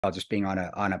just being on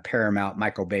a Paramount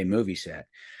Michael Bay movie set.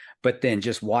 But then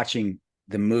just watching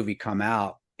the movie come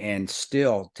out, and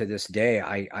still to this day,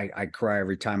 I cry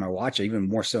every time I watch it, even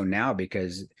more so now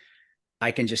because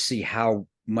I can just see how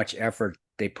much effort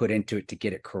they put into it to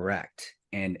get it correct.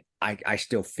 And I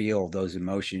still feel those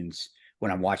emotions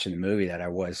when I'm watching the movie that I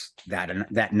was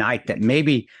that night, that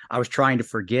maybe I was trying to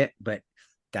forget, but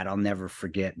that I'll never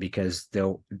forget, because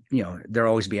they'll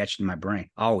always be etched in my brain.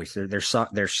 Always.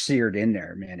 They're seared in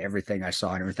there, man. Everything I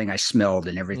saw and everything I smelled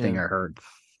and everything I heard.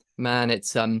 Man,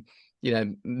 it's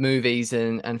movies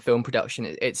and film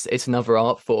production, it's another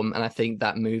art form, and I think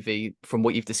that movie, from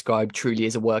what you've described, truly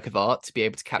is a work of art to be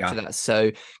able to capture that.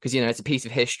 So, because it's a piece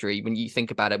of history. When you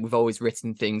think about it, we've always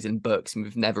written things in books and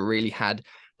we've never really had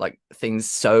like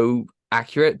things so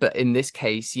accurate, but in this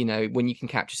case, when you can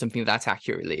capture something that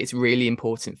accurately, it's really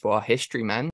important for our history, man.